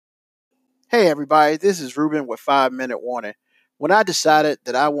Hey everybody, this is Ruben with 5 Minute Warning. When I decided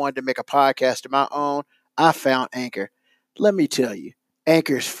that I wanted to make a podcast of my own, I found Anchor. Let me tell you,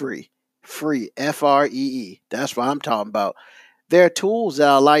 Anchor is free. Free, Free. That's what I'm talking about. There are tools that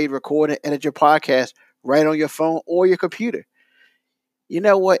allow you to record and edit your podcast right on your phone or your computer. You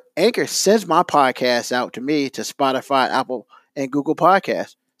know what? Anchor sends my podcast out to me to Spotify, Apple, and Google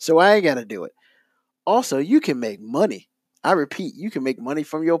Podcasts, so I ain't got to do it. Also, you can make money. I repeat, you can make money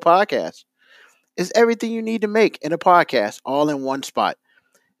from your podcast. It's everything you need to make in a podcast all in one spot.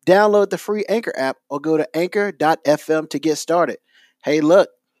 Download the free Anchor app or go to anchor.fm to get started. Hey, look,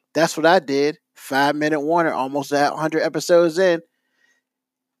 that's what I did. 5 Minute Warner, almost 100 episodes in.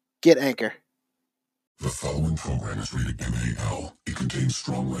 Get Anchor. The following program is rated MAL. It contains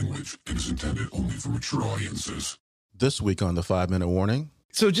strong language and is intended only for mature audiences. This week on the 5 Minute Warning.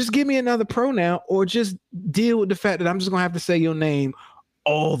 So just give me another pronoun or just deal with the fact that I'm just going to have to say your name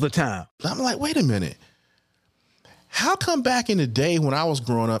all the time. I'm like, wait a minute. How come back in the day when I was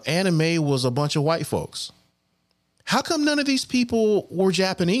growing up, anime was a bunch of white folks? How come none of these people were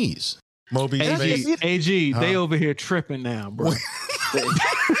Japanese? Moby's AG, they over here tripping now, bro.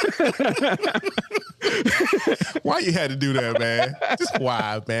 Why you had to do that, man? Just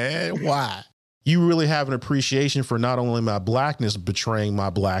why, man? Why? You really have an appreciation for not only my blackness betraying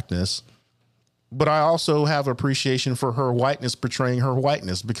my blackness, but I also have appreciation for her whiteness betraying her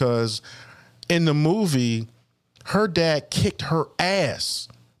whiteness, because in the movie, her dad kicked her ass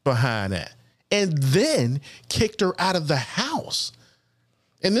behind that and then kicked her out of the house.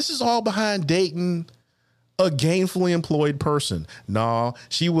 And this is all behind dating a gainfully employed person. Nah,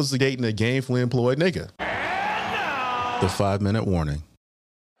 she was dating a gainfully employed nigga. The 5 Minute Warning.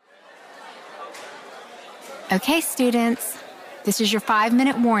 Okay, students, this is your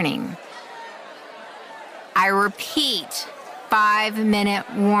 5-minute warning. I repeat, 5-minute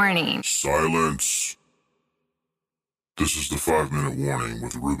warning. Silence. This is the 5-minute warning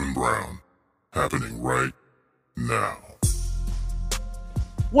with Ruben Brown, happening right now.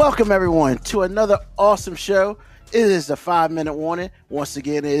 Welcome everyone to another awesome show. It is the 5 Minute Warning. Once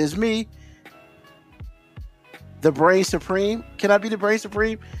again, it is me, the Brain Supreme. Can I be the Brain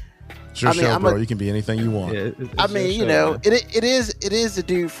Supreme? Sure, bro. You can be anything you want. Yeah, it is the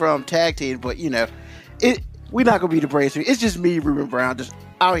dude from Tag Team, but we're not gonna be the Brain Supreme. It's just me, Ruben Brown, just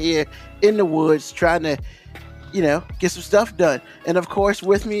out here in the woods trying to, get some stuff done. And of course,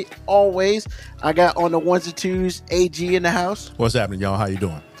 with me always, I got on the ones and twos, AG in the house. What's happening, y'all? How you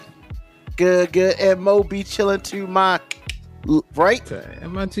doing? Good. And Mo be chilling to my right.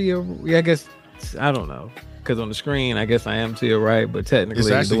 Am I to your? Yeah, I guess I don't know. Because on the screen, I guess I am to your right, but technically,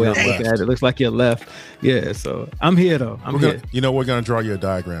 the way I look at it, looks like you're left. Yeah, so I'm here, though. I'm here. We're going to draw you a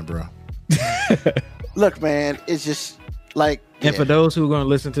diagram, bro. Look, man, it's just like... And for those who are going to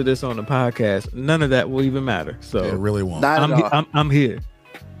listen to this on the podcast, none of that will even matter. So it really won't. I'm here.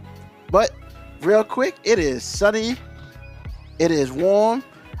 But real quick, it is sunny. It is warm.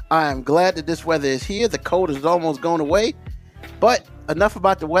 I am glad that this weather is here. The cold is almost gone away. But enough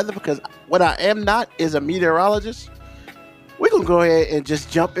about the weather, because what I am not is a meteorologist. We're going to go ahead and just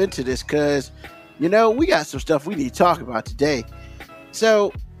jump into this because, we got some stuff we need to talk about today.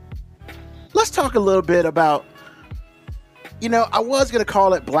 So let's talk a little bit about, I was going to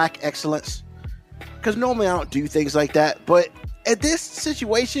call it black excellence because normally I don't do things like that. But at this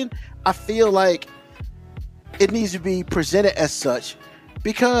situation, I feel like it needs to be presented as such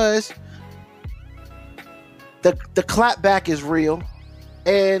because the clapback is real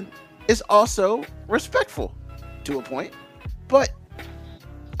and it's also respectful to a point. But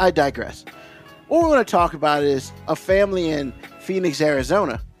I digress. What we're going to talk about is a family in Phoenix,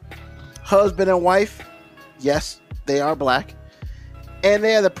 Arizona. Husband and wife, yes, they are black. And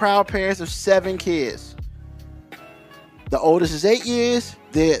they are the proud parents of 7 kids. The oldest is 8 years.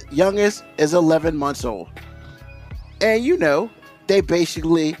 The youngest is 11 months old. And they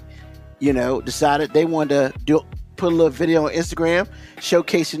basically... decided they wanted to put a little video on Instagram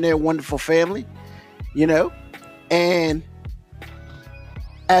showcasing their wonderful family, and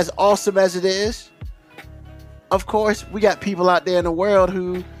as awesome as it is, of course, we got people out there in the world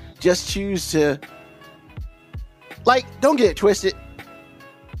who just choose to, don't get it twisted.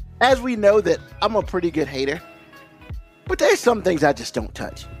 As we know that I'm a pretty good hater, but there's some things I just don't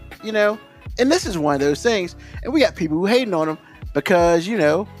touch, and this is one of those things, and we got people who hating on them because,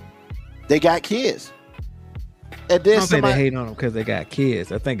 they got kids. And I don't think they hate on them because they got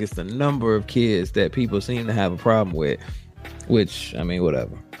kids. I think it's the number of kids that people seem to have a problem with, which,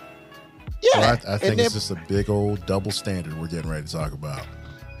 whatever. Yeah. Well, I think it's just a big old double standard we're getting ready to talk about.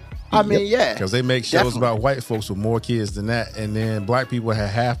 I mean, yeah. Because they make shows about white folks with more kids than that, and then black people have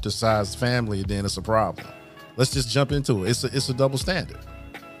half the size family, then it's a problem. Let's just jump into it. It's a double standard.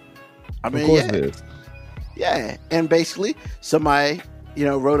 I mean, of course it is. Yeah, and basically somebody,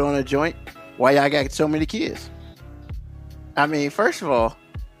 wrote on a joint, why y'all got so many kids? I mean, first of all,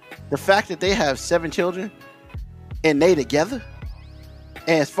 the fact that they have 7 children and they together,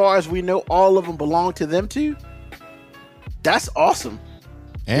 and as far as we know, all of them belong to them too. That's awesome.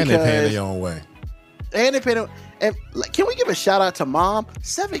 And they pay their own way. And they pay their. And can we give a shout out to mom?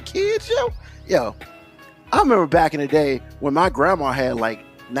 7 kids, yo. I remember back in the day when my grandma had like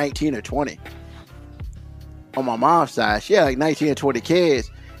 19 or 20. On my mom's side, she had like 19 or 20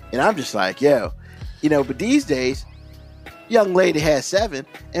 kids, and I'm just like, but these days, young lady has 7,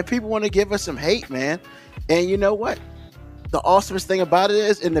 and people want to give us some hate, man. And you know what? The awesomest thing about it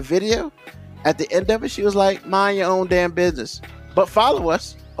is, in the video, at the end of it, she was like, mind your own damn business. But follow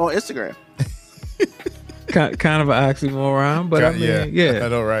us on Instagram. Kind of an oxymoron, but I mean, yeah. I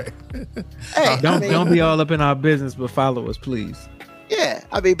know, right? Hey, don't be all up in our business, but follow us, please. Yeah,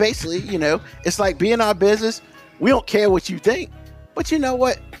 I mean, basically, it's like being our business. We don't care what you think, but you know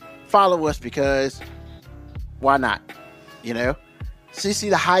what? Follow us, because why not? So you see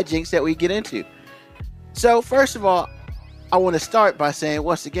the hijinks that we get into. So first of all, I want to start by saying,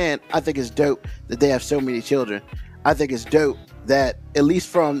 once again, I think it's dope that they have so many children. I think it's dope that, at least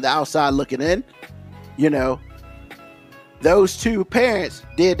from the outside looking in, those 2 parents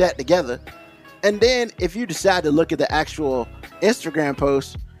did that together. And then if you decide to look at the actual Instagram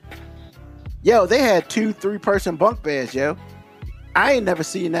post, they had 2-3 person bunk beds, I ain't never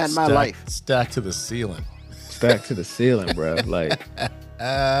seen that in my life. Stacked to the ceiling. Stacked to the ceiling, bro. Like,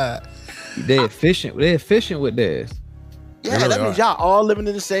 they efficient with theirs. Yeah, really that means y'all all living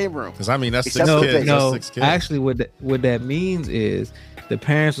in the same room. Because I mean, that's 6 kids. No, that's 6 kids. Actually, what that means is the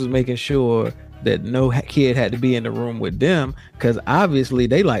parents was making sure that no kid had to be in the room with them, because obviously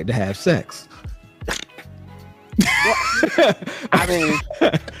they like to have sex. I mean,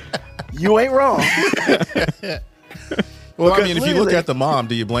 you ain't wrong. Well, I mean, if you look at the mom,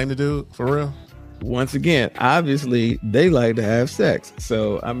 do you blame the dude for real? Once again, obviously they like to have sex.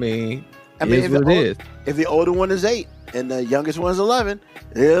 So I mean, what it is. If the older one is 8 and the youngest one is 11,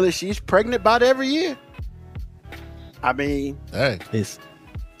 really, she's pregnant about every year. I mean, hey, it's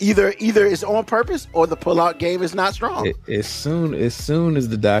either it's on purpose or the pullout game is not strong. As soon as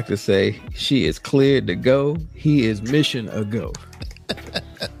the doctor say she is cleared to go, he is mission a go.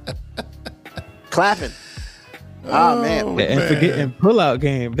 Clapping. Oh man. And pullout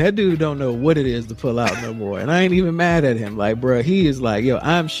game. That dude don't know what it is to pull out no more. And I ain't even mad at him. Like, bro, he is like,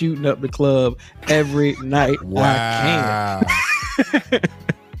 I'm shooting up the club every night I can.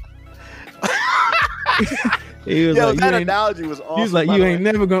 He was like, that analogy was awesome. He's like, you ain't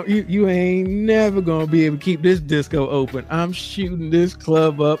never gonna be able to keep this disco open. I'm shooting this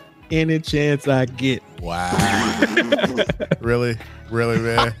club up any chance I get. Wow. Really,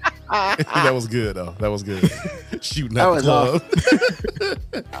 man. That was good though. That was good. Shooting at the club.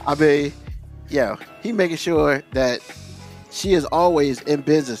 Awesome. I mean, he making sure that she is always in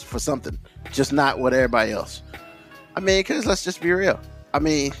business for something, just not with everybody else. I mean, because let's just be real. I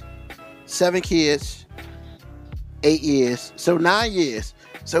mean, 7 kids, 8 years, so 9 years.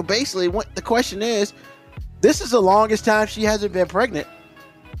 So basically, what the question is, this is the longest time she hasn't been pregnant,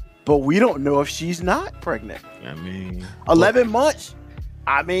 but we don't know if she's not pregnant. I mean, 11 months.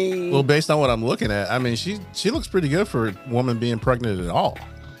 I mean, well, based on what I'm looking at, I mean, she looks pretty good for a woman being pregnant at all.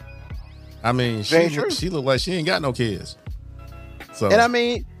 I mean, she looked like she ain't got no kids. So, and I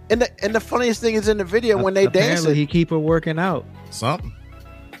mean, and the funniest thing is in the video when they dance, he keep her working out something.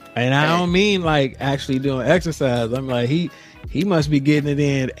 And I don't mean like actually doing exercise. I'm like, he must be getting it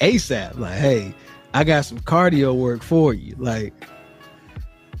in ASAP. Like, hey, I got some cardio work for you. Like,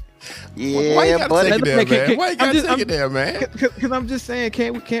 yeah, why you gotta take it there, man? Why you gotta take it there, man? Because I'm just saying,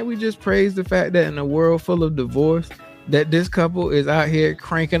 can't we just praise the fact that in a world full of divorce, that this couple is out here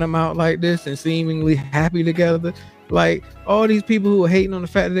cranking them out like this and seemingly happy together? Like, all these people who are hating on the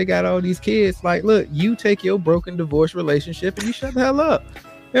fact that they got all these kids, like, look, you take your broken divorce relationship and you shut the hell up.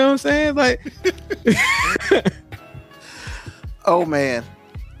 You know what I'm saying? Like, oh man.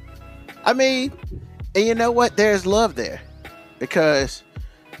 I mean, and you know what? There's love there, because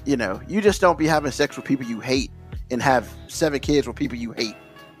you just don't be having sex with people you hate and have 7 kids with people you hate.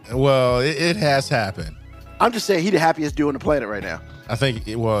 Well, it has happened. I'm just saying, he's the happiest dude on the planet right now. I think,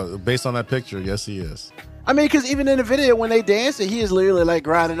 based on that picture, yes, he is. I mean, because even in the video when they dancing, he is literally like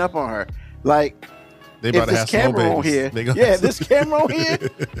grinding up on her. Like, they about to have some more babies. If this camera on here,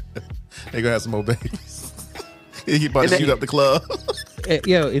 they gonna have some more babies. He about to shoot up the club.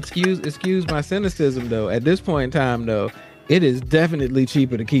 Excuse my cynicism though. At this point in time, though, it is definitely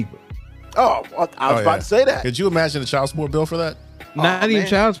cheaper to keep her. Oh, I was about to say that. Could you imagine the child support bill for that? Not even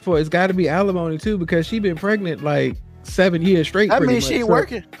child support. It's got to be alimony too, because she been pregnant like 7 years straight. That means she ain't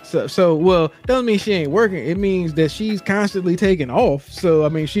working. So well, doesn't mean she ain't working. It means that she's constantly taking off. So I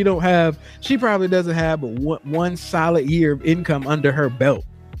mean, she probably doesn't have one solid year of income under her belt.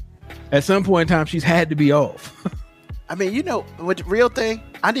 At some point in time, she's had to be off. I mean, what the real thing,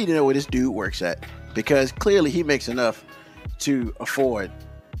 I need to know where this dude works at, because clearly he makes enough to afford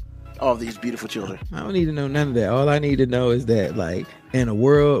all these beautiful children. I don't need to know none of that. All I need to know is that, like, in a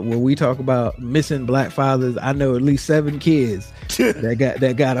world where we talk about missing black fathers, I know at least 7 kids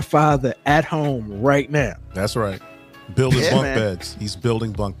that got a father at home right now. That's right. Building bunk beds. He's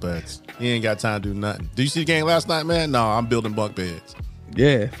building bunk beds. He ain't got time to do nothing. Did you see the game last night, man? No, I'm building bunk beds.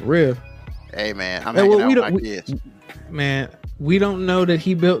 Yeah, for real. Hey, man, I'm hanging out with my kids. Man, we don't know that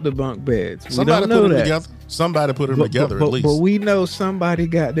he built the bunk beds. Somebody put them together. Somebody put them together at least. But we know somebody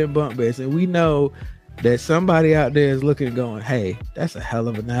got them bunk beds, and we know that somebody out there is looking and going, hey, that's a hell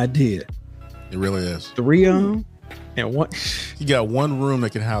of an idea. It really is. 3 of them and one. You got one room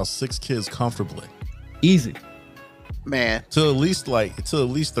that can house 6 kids comfortably. Easy. Man. Till at least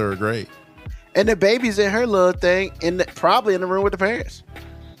 3rd grade. And the baby's in her little thing, probably in the room with the parents.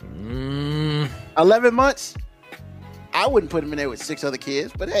 11 months? I wouldn't put him in there with 6 other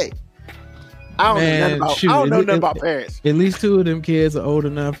kids, but hey, I don't know nothing about parents. At least 2 of them kids are old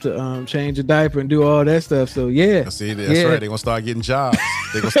enough to change a diaper and do all that stuff. So yeah, see, that's right. They're gonna start getting jobs.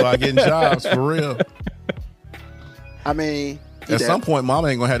 For real. I mean, at some point, mama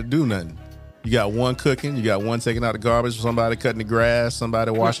ain't gonna have to do nothing. You got one cooking, you got one taking out the garbage, somebody cutting the grass,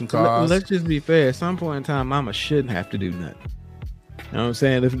 somebody washing cars. Let's just be fair. At some point in time, mama shouldn't have to do nothing. You know what I'm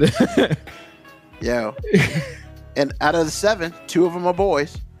saying? Yo. And out of the 7, 2 of them are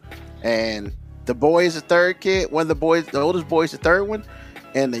boys. And the boy is the 3rd kid. The oldest boy is the 3rd one.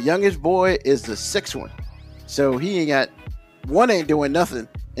 And the youngest boy is the 6th one. So one ain't doing nothing.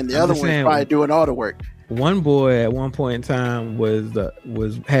 And the other one is probably doing all the work. One boy at one point in time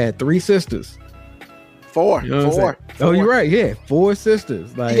had 3 sisters. 4. You know 4. Oh, you're right. Yeah. 4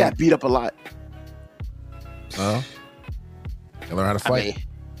 sisters. Like, he got beat up a lot. Oh. You learn how to fight.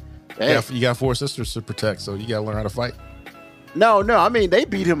 You got 4 sisters to protect, so you got to learn how to fight. No. I mean, they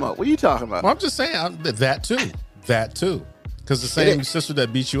beat him up. What are you talking about? Well, I'm just saying that too. Because the same sister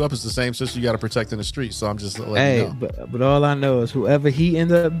that beats you up is the same sister you got to protect in the street. So I'm just letting you know. But all I know is whoever he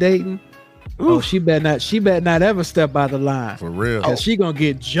ended up dating, she better not ever step out of the line. For real. Because she gonna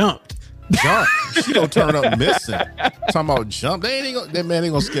get jumped. She gonna turn up missing. Talking about jump. That man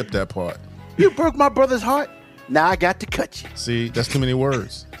ain't gonna skip that part. You broke my brother's heart. Now I got to cut you. See, that's too many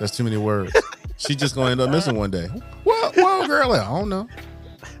words. She just gonna end up missing one day. Well, girl, I don't know.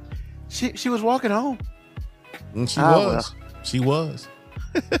 She was walking home. And she was.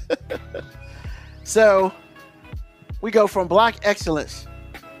 So we go from black excellence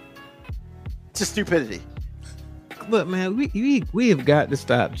to stupidity. Look, man, we have got to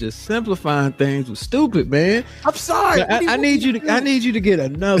stop just simplifying things with stupid, man. I'm sorry. I need you to get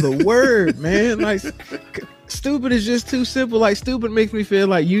another word, man. Like, stupid is just too simple. Like, stupid makes me feel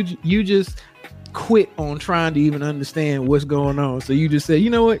like you just quit on trying to even understand what's going on. So you just say, you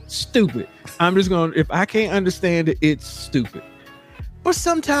know what, stupid. I'm just going. If I can't understand it, it's stupid. But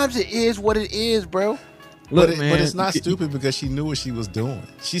sometimes it is what it is, bro. Look, but it's not stupid because she knew what she was doing.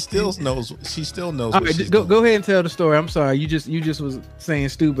 She still knows. She still knows. What she's doing. Go ahead and tell the story. I'm sorry. You just was saying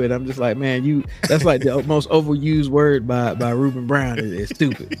stupid. I'm just like, man, that's like the most overused word by Ruben Brown is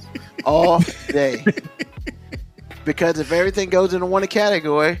stupid. All day. Because if everything goes into one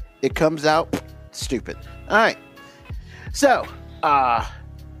category, it comes out stupid. All right. So,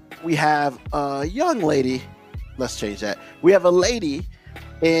 we have a young lady. Let's change that. We have a lady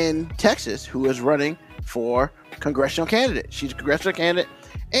in Texas who is running for congressional candidate. She's a congressional candidate,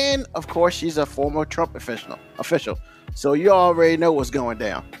 and of course, she's a former Trump official. So you already know what's going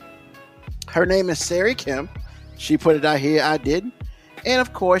down. Her name is Sarah Kim. She put it out here. I didn't. And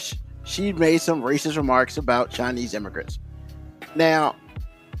of course, she made some racist remarks about Chinese immigrants. Now,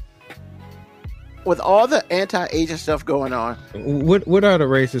 with all the anti-Asian stuff going on, what are the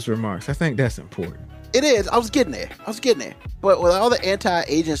racist remarks? I think that's important. It is. I was getting there. But with all the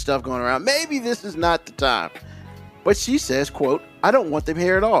anti-Asian stuff going around, maybe this is not the time. But she says, quote, I don't want them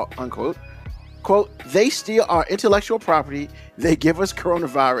here at all, unquote. Quote, they steal our intellectual property. They give us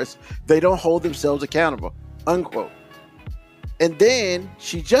coronavirus. They don't hold themselves accountable, unquote. And then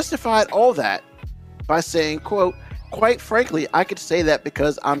she justified all that by saying, quote, quite frankly, I could say that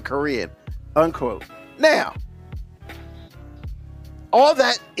because I'm Korean, unquote. Now, all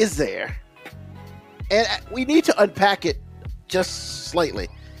that is there. And we need to unpack it just slightly.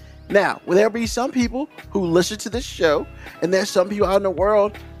 Now, will there be some people who listen to this show, and there's some people out in the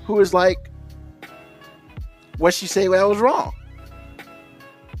world who is like, what she say that was wrong?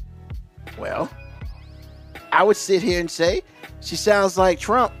 Well, I would sit here and say, she sounds like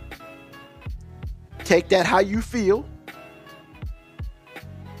Trump. Take that how you feel.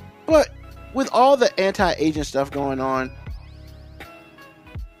 But with all the anti-aging stuff going on,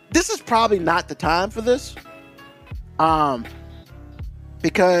 this is probably not the time for this.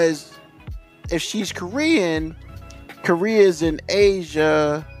 Because if she's Korean, Korea's in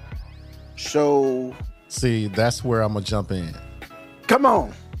Asia, so... See, that's where I'm going to jump in. Come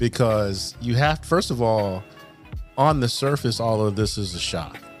on. Because you have, first of all, on the surface, all of this is a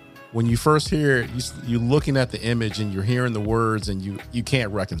shock. When you first hear it, you're looking at the image and you're hearing the words and you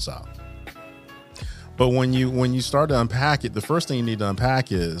can't reconcile. But when you start to unpack it, the first thing you need to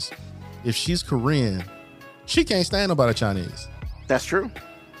unpack is, if she's Korean, she can't stand nobody Chinese. That's true.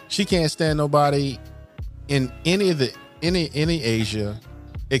 She can't stand nobody in any Asia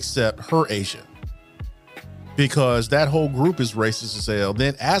except her Asia. Because that whole group is racist as hell.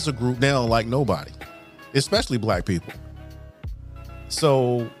 Then as a group, they don't like nobody, especially black people.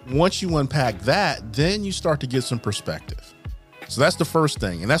 So once you unpack that, then you start to get some perspective. So that's the first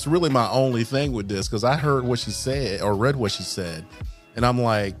thing. And that's really my only thing with this, because I heard what she said or read what she said. And I'm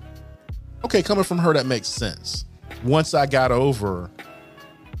like, okay, coming from her, that makes sense. Once I got over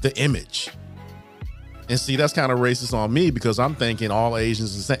the image. And see, that's kind of racist on me, because I'm thinking all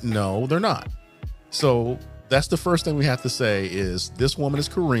Asians are the same. No, they're not. So that's the first thing we have to say is, this woman is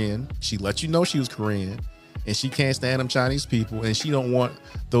Korean. She let you know she was Korean, and she can't stand them Chinese people, and she don't want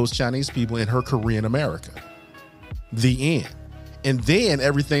those Chinese people in her Korean America. The end. And then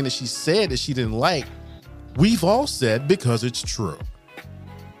everything that she said that she didn't like, we've all said because it's true.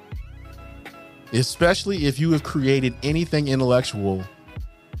 Especially if you have created anything intellectual,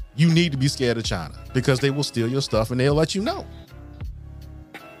 you need to be scared of China, because they will steal your stuff and they'll let you know.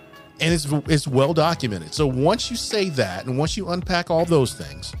 And it's well documented. So once you say that, and once you unpack all those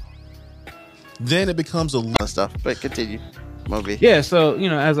things, then it becomes a stuff. But continue, movie. Yeah. So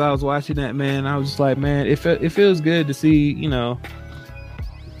as I was watching that, man, I was just like, man, it feels good to see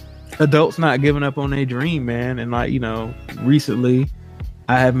adults not giving up on their dream, man. And like recently,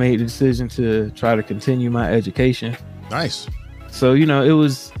 I have made the decision to try to continue my education. Nice. So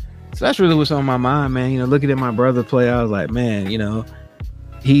that's really what's on my mind, man. Looking at my brother play, I was like, man,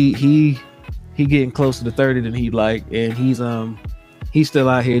 he getting closer to 30 than he'd like, and he's still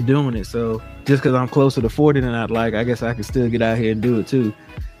out here doing it. So just because I'm closer to 40 than I'd like, I guess I can still get out here and do it too.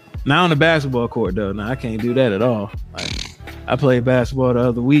 Not on the basketball court though. No, I can't do that at all. Like, I played basketball the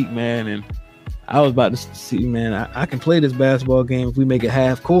other week, man, and I was about to see, man, I can play this basketball game if we make it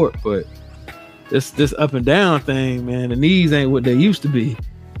half court, but this up and down thing, man, the knees ain't what they used to be.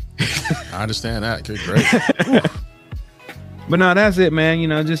 I understand that. Good, great. But no, that's it,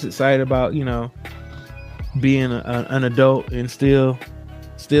 man. Just excited about, being an adult and still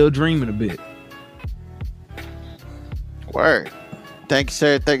dreaming a bit. Word. Thank you,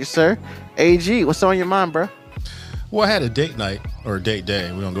 sir. Thank you, sir. AG, what's on your mind, bro? Well, I had a date night or a date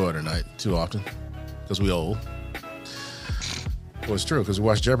day. We don't go out at night too often because we old. Well, it's true, because we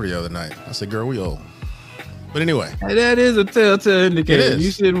watched Jeopardy the other night. I said, girl, we old. But anyway. Hey, that is a telltale indicator. It is.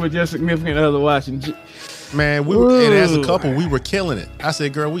 You sitting with your significant other watching. Man, we were, and as a couple, we were killing it. I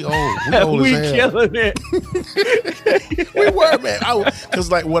said, girl, we old. We old we as hell. killing it. We were, man.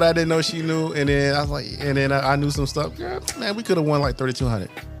 Because like what I didn't know she knew, and then I was like, and then I knew some stuff. Girl, man, we could have won like 3,200.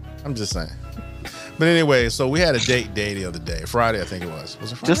 I'm just saying. But anyway, so we had a date day the other day. Friday, I think it was.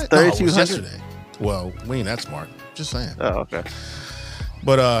 Was it Friday? Just 3,200? No, it was yesterday. Well, we ain't that smart. Just saying. Oh, okay.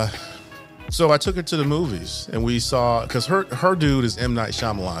 But so I took her to the movies, and we saw, because her dude is M. Night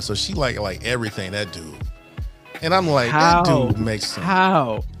Shyamalan, so she like everything that dude. And I'm like, that dude makes sense.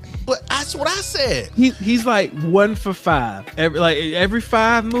 How? But that's what I said. He's like 1 for 5. Every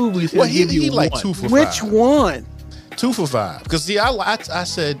 5 movies. Well, give you he like one. 2 for 5. Which one? 2 for 5. Because see, I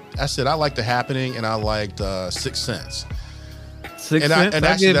said I liked The Happening, and I liked Sixth Sense. Sixth and Sense. And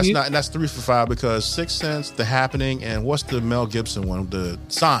actually, that's 3 for 5, because Sixth Sense, The Happening, and what's the Mel Gibson one? The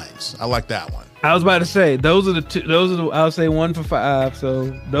Signs. I like that one. I was about to say those are the two. I would say 1 for 5.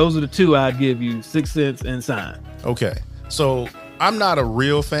 So those are the 2 I'd give you: Sixth Sense and Sign. Okay, so I'm not a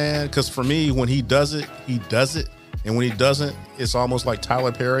real fan, because for me, when he does it, and when he doesn't, it's almost like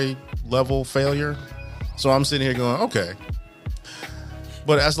Tyler Perry level failure. So I'm sitting here going, okay.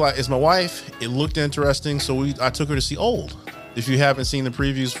 But it's my wife. It looked interesting, so I took her to see Old. If you haven't seen the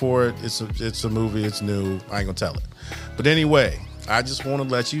previews for it, it's a movie. It's new. I ain't gonna tell it. But anyway, I just want to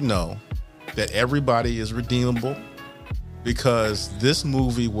let you know that everybody is redeemable because this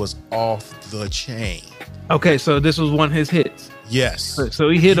movie was off the chain. Okay, so this was one of his hits. Yes. So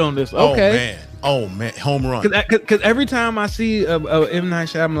he hit on this. Okay. Oh man, home run. Because every time I see a M. Night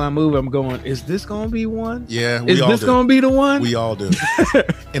Shyamalan movie, I'm going, is this going to be one? Yeah, is this going to be the one? We all do.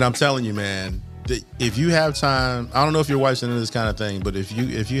 And I'm telling you, man, if you have time, I don't know if your wife's into this kind of thing, but if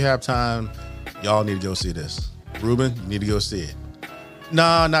you have time, y'all need to go see this. Ruben, you need to go see it.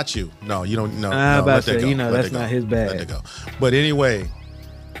 Nah, not you. No, you don't. No, let that go. That's not his bag. Let it go. But anyway,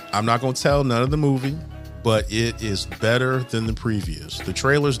 I'm not going to tell none of the movie, but it is better than the previews. The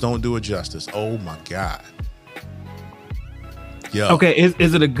trailers don't do it justice. Oh my God. Yo. Okay,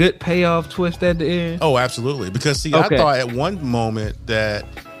 is it a good payoff twist at the end? Oh, absolutely. Because see, I thought at one moment that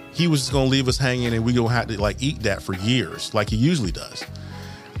he was just going to leave us hanging and we going to have to like eat that for years like he usually does.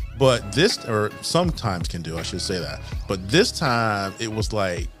 But this, or sometimes can do, I should say that. But this time it was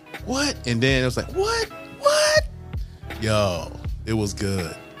like, what? And then it was like, what? Yo, it was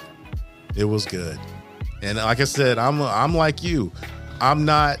good. It was good. And like I said, I'm like you. I'm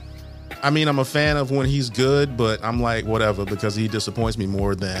a fan of when he's good, but I'm like, whatever, because he disappoints me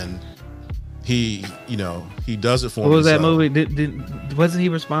more than he does it for me. What was that movie? Wasn't he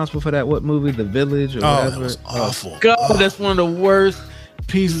responsible for that? What movie? The Village or whatever? That was awful. God, that's one of the worst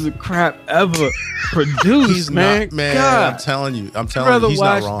pieces of crap ever produced. He's man. Not, man. God. I'm telling you, he's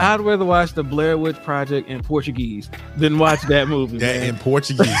not wrong. I'd rather watch the Blair Witch Project in Portuguese than watch that movie. Man. In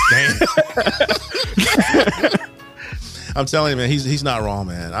Portuguese, damn. I'm telling you, man, he's not wrong,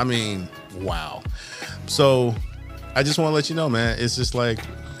 man. I mean, wow. So I just want to let you know, man, it's just like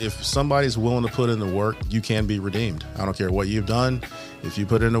if somebody's willing to put in the work, you can be redeemed. I don't care what you've done. If you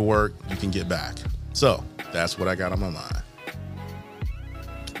put in the work, you can get back. So that's what I got on my mind.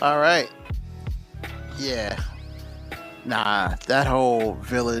 All right. Yeah. Nah, that whole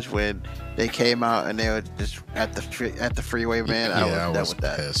Village when they came out and they were just at the freeway, man. I was done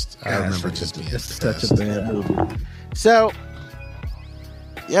with pissed. That. I remember just being pissed. Such a bad movie. So,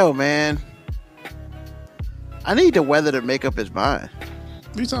 yo, man, I need the weather to make up his mind.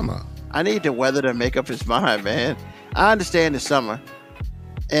 What are you talking about? I need the weather to make up his mind, man. I understand it's summer,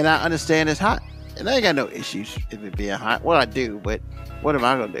 and I understand it's hot, and I ain't got no issues with it being hot. Well, I do, but what am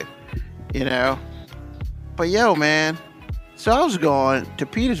I gonna do? You know? But yo, man, so I was going to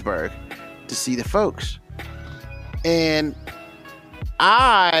Petersburg to see the folks, and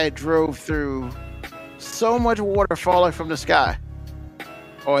I drove through so much water falling from the sky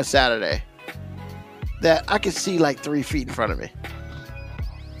on a Saturday that I could see like 3 feet in front of me.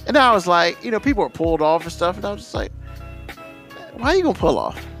 And I was like, people were pulled off and stuff, and I was just like, why are you gonna pull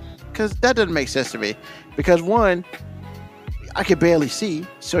off? Because that doesn't make sense to me. Because one, I could barely see,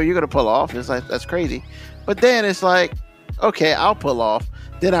 so you're gonna pull off. It's like, that's crazy. But then it's like, okay, I'll pull off.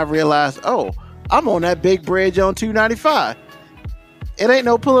 Then I realized, oh, I'm on that big bridge on 295. It ain't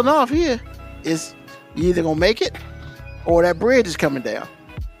no pulling off here. It's you either gonna make it or that bridge is coming down.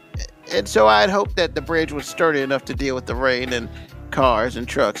 And so I had hoped that the bridge was sturdy enough to deal with the rain and cars and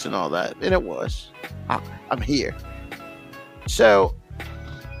trucks and all that. And it was. I'm here. So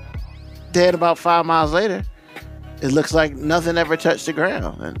then about 5 miles later, it looks like nothing ever touched the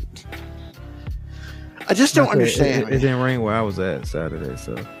ground. And I just don't understand. It didn't rain where I was at Saturday,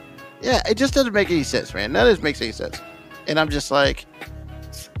 so. Yeah, it just doesn't make any sense, man. None of this makes any sense. And I'm just like,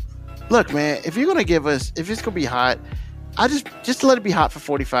 look, man, if you're going to give us, if it's going to be hot, I just let it be hot for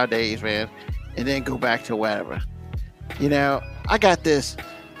 45 days, man. And then go back to whatever. I got this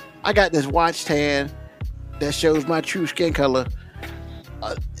watch tan that shows my true skin color.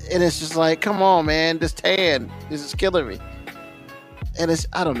 And it's just like, come on, man, this tan, this is killing me. And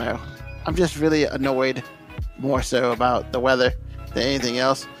I don't know. I'm just really annoyed more so about the weather than anything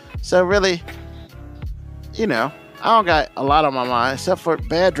else. So really, I don't got a lot on my mind, except for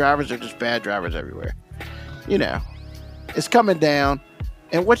bad drivers are just bad drivers everywhere. It's coming down.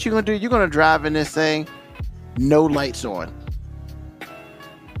 And what you going to do, you're going to drive in this thing, no lights on.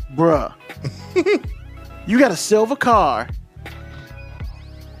 Bruh. You got a silver car.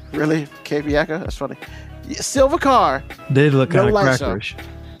 Really? KP Echo? That's funny. Silver car. They look kind of crackerish.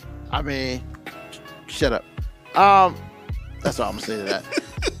 I mean, shut up. That's all I'm gonna say to that.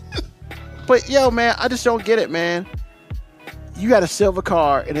 But yo, man, I just don't get it, man. You got a silver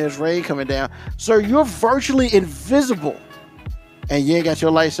car and there's rain coming down, so you're virtually invisible, and you ain't got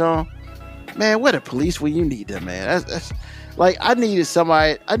your lights on. Man, where the police when you need them, man? That's like I needed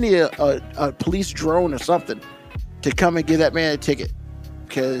somebody. I need a police drone or something to come and give that man a ticket,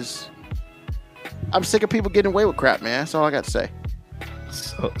 because I'm sick of people getting away with crap, man. That's all I got to say.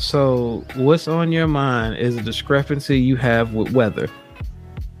 So what's on your mind is a discrepancy you have with weather.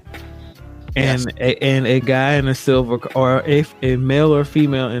 And Yes. a guy in a silver or a male or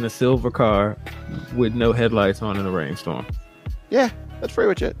female in a silver car with no headlights on in a rainstorm. Yeah, that's pretty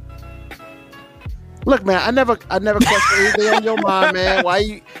much it. Look, man, I never question anything on your mind, man.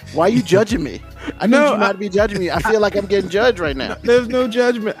 Why you judging me? I need you not to be judging me. I feel like I'm getting judged right now. There's no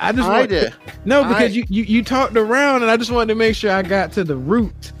judgment. I just because you talked around, and I just wanted to make sure I got to the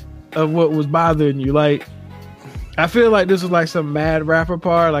root of what was bothering you. Like, I feel like this was like some mad rapper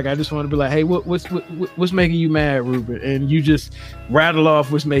part. Like, I just want to be like, hey, what's making you mad, Ruben? And you just rattle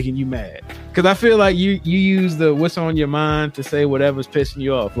off what's making you mad. Because I feel like you use the what's on your mind to say whatever's pissing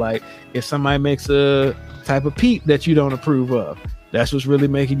you off. Like, if somebody makes a type of peep that you don't approve of, that's what's really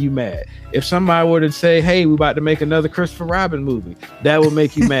making you mad. If somebody were to say, hey, we're about to make another Christopher Robin movie, that would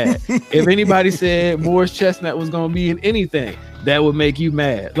make you mad. If anybody said Morris Chestnut was going to be in anything, that would make you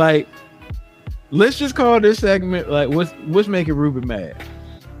mad. Like, let's just call this segment like what's making Ruben mad.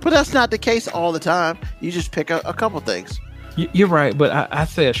 But that's not the case all the time. You just pick a couple things. You're right, but I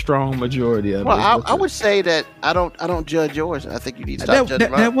say a strong majority of it. Well, I would say that I don't judge yours. I think you need to stop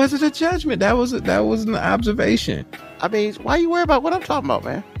judging mine. That wasn't a judgment. That was an observation. I mean, why you worry about what I'm talking about,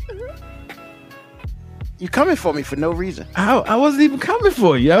 man? You coming for me for no reason. I wasn't even coming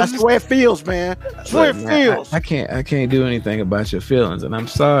for you. That's the way it feels, man. That's the way it feels. I can't do anything about your feelings, and I'm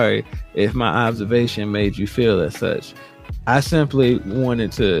sorry if my observation made you feel as such. I simply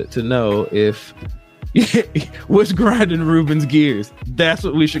wanted to know if what's grinding Ruben's gears. That's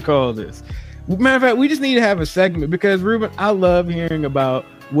what we should call this. Matter of fact, we just need to have a segment because Ruben, I love hearing about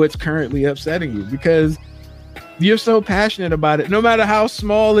what's currently upsetting you because you're so passionate about it. No matter how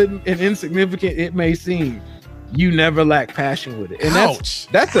small and insignificant it may seem, you never lack passion with it. And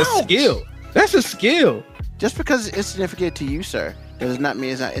that's a skill. That's a skill. Just because it's significant to you, sir, does not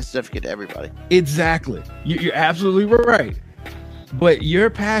mean it's not significant to everybody. Exactly. You're absolutely right. But your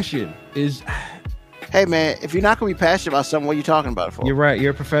passion is... Hey, man, if you're not going to be passionate about something, what are you talking about it for? You're right.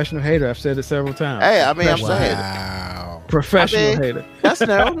 You're a professional hater. I've said it several times. Hey, I mean, I'm saying. Wow. Professional hater. That's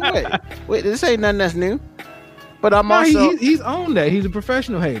no. Wait, this ain't nothing that's new. But I'm also... He's on that. He's a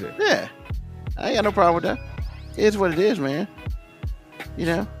professional hater. Yeah. I ain't got no problem with that. It is what it is, man. You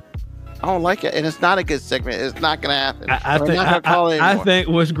know? I don't like it. And it's not a good segment. It's not going to happen. I think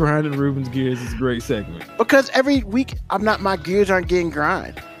what's grinding Ruben's gears is a great segment. Because every week, my gears aren't getting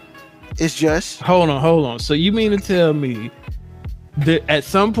grind. It's just... Hold on. So you mean to tell me that at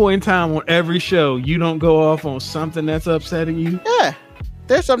some point in time on every show, you don't go off on something that's upsetting you? Yeah.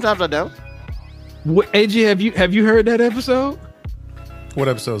 There's sometimes I don't. AJ, have you heard that episode? What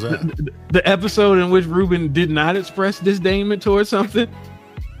episode is that? The episode in which Ruben did not express disdainment towards something?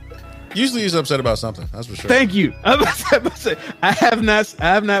 Usually he's upset about something. That's for sure. Thank you. I have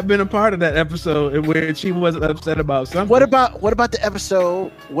not been a part of that episode in which she wasn't upset about something. What about the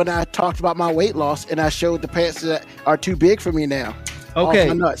episode when I talked about my weight loss and I showed the pants that are too big for me now? Okay. Off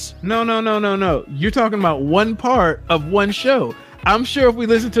my nuts. No. You're talking about one part of one show. I'm sure if we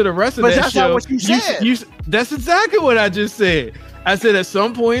listen to the rest of that that's show, not what you said. That's exactly what I just said. I said at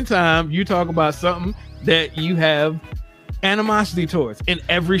some point in time, you talk about something that you have animosity towards in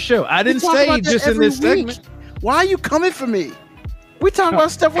every show. I didn't say just in this segment. Why are you coming for me? We talk about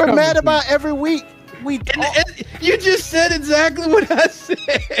stuff we're mad about every week. You just said exactly what I said.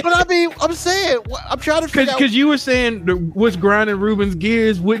 But I mean, I'm saying, I'm trying to figure out. Because you were saying what's grinding Ruben's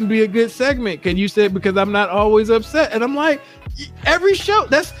gears wouldn't be a good segment. And you said because I'm not always upset. And I'm like, every show,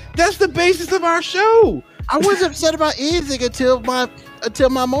 that's the basis of our show. I wasn't upset about anything until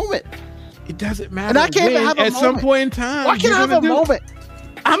my moment. It doesn't matter. And I can't even have a moment. At some point in time. Why can't I have a moment?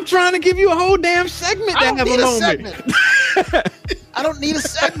 I'm trying to give you a whole damn segment to have a moment. I don't need a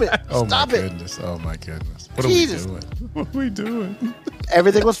segment. Stop it. Oh my goodness. What Jesus. are we doing? What are we doing?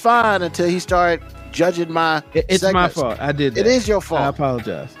 Everything was fine until he started judging my It's segments. my fault. I did that. It is your fault. I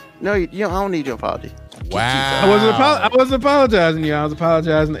apologize. No, I don't need your apology. Wow. I wasn't apologizing to you. I was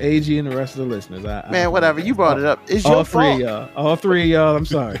apologizing to AG and the rest of the listeners. Man, whatever. You brought it up. It's your fault. All three of y'all. I'm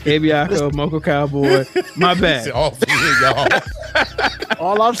sorry. Kabiako, Moco Cowboy. My bad. All three of y'all.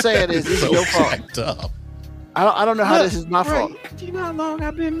 All I'm saying is it's your fault. Up. I don't know how this is my fault. Do you know how long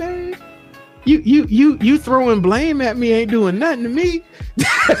I've been married? You throwing blame at me ain't doing nothing to me.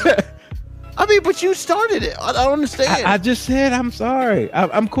 I mean, but you started it. I don't understand. I just said I'm sorry.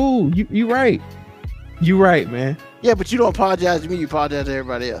 I'm cool. You right. You right, man. Yeah, but you don't apologize to me. You apologize to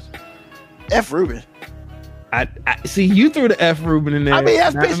everybody else. F. Ruben. I see you threw the F Ruben in there. I mean,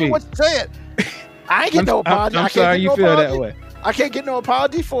 that's basically what you said. I ain't get no apology. I'm sorry you feel that way. I can't get no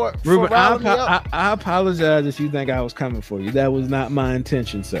apology for Ruben, riling me up. I apologize if you think I was coming for you. That was not my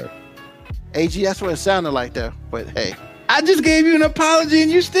intention, sir. AG, that's what it sounded like, though. But hey, I just gave you an apology and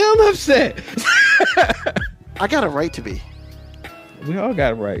you still upset. I got a right to be. We all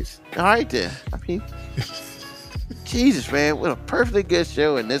got rights. All right, then. I mean, Jesus, man, what a perfectly good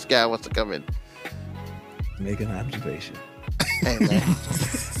show, and this guy wants to come in. Make an observation. Hey, man,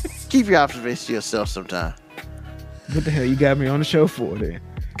 keep your observations to yourself sometime. What the hell you got me on the show for then?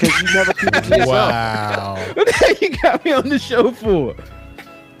 Because you never keep it to yourself. Wow. What the hell you got me on the show for?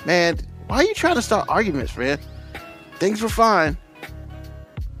 Man, why are you trying to start arguments, man? Things were fine.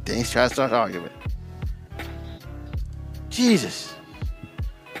 Things try to start argument. Jesus.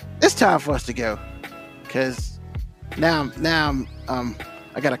 It's time for us to go. Because now I'm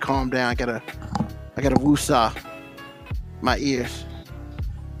I gotta calm down. I gotta woosah my ears.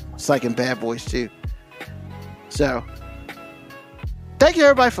 It's like in Bad Boys too. So thank you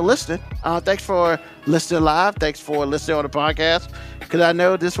everybody for listening. Thanks for listening live. Thanks for listening on the podcast. Because I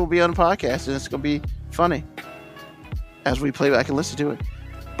know this will be on the podcast and it's gonna be funny as we play back and listen to it.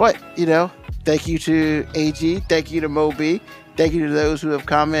 But thank you to AG. Thank you to Mo B. Thank you to those who have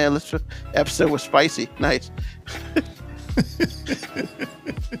commented. This episode was spicy. Nice.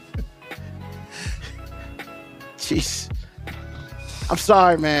 Jeez. I'm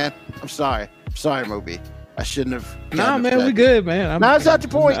sorry, man. I'm sorry, Mo B. I shouldn't have. Nah, man, we good, man. That's not the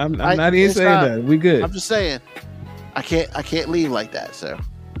point. I'm not even saying that. We good. I'm just saying. I can't leave like that. So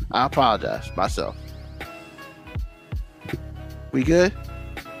I apologize myself. We good?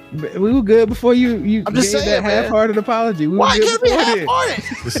 We were good before you I'm just gave saying, that half-hearted apology. Why can't we half-hearted?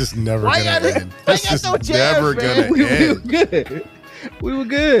 This is never going to end. I This got is no chance, never man. going to We were end. good. We were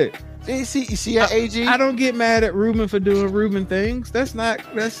good. You see how AG? I don't get mad at Ruben for doing Ruben things. That's not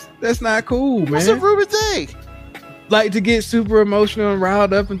cool, man. What's a Ruben thing? Like to get super emotional and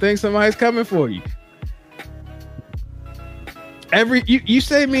riled up and think somebody's coming for you. You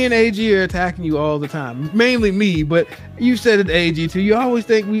say me and AG are attacking you all the time, mainly me, but you said it to AG too. You always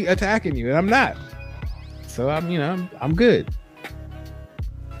think we attacking you, and I'm not. So I'm good.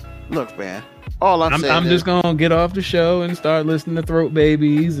 Look, man. All I'm saying I'm is, just gonna get off the show and start listening to Throat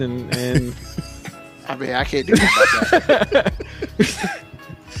Babies and. I mean, I can't do nothing about that.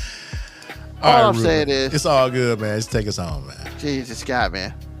 All I'm saying is, it's all good, man. Just take us home, man. Jesus, God,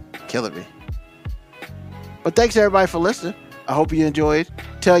 man, killing me. But thanks everybody for listening. I hope you enjoyed.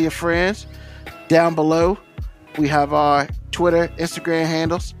 Tell your friends. Down below, we have our Twitter, Instagram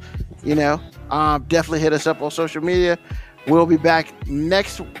handles. Definitely hit us up on social media. We'll be back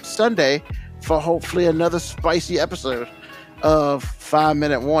next Sunday for hopefully another spicy episode of 5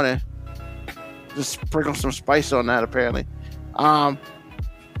 Minute Warning. Just sprinkle some spice on that, apparently.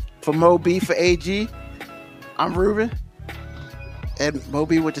 For Mo B, for AG, I'm Ruben. And Mo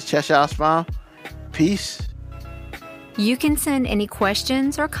B with the Cheshire Smile. Peace. You can send any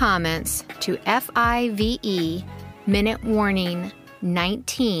questions or comments to FIVE Minute Warning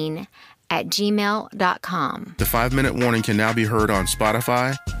 19 at gmail.com. The 5 Minute Warning can now be heard on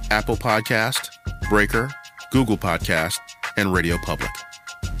Spotify, Apple Podcast, Breaker, Google Podcast, and Radio Public.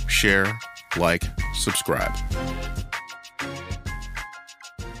 Share, like, subscribe.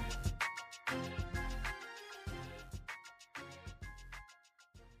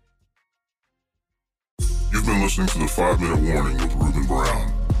 You've been listening to the 5 Minute Warning with Ruben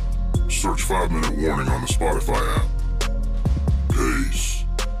Brown. Search 5 Minute Warning on the Spotify app. Peace.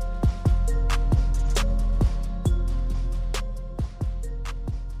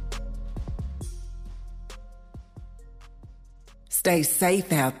 Stay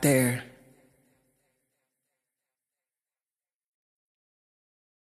safe out there.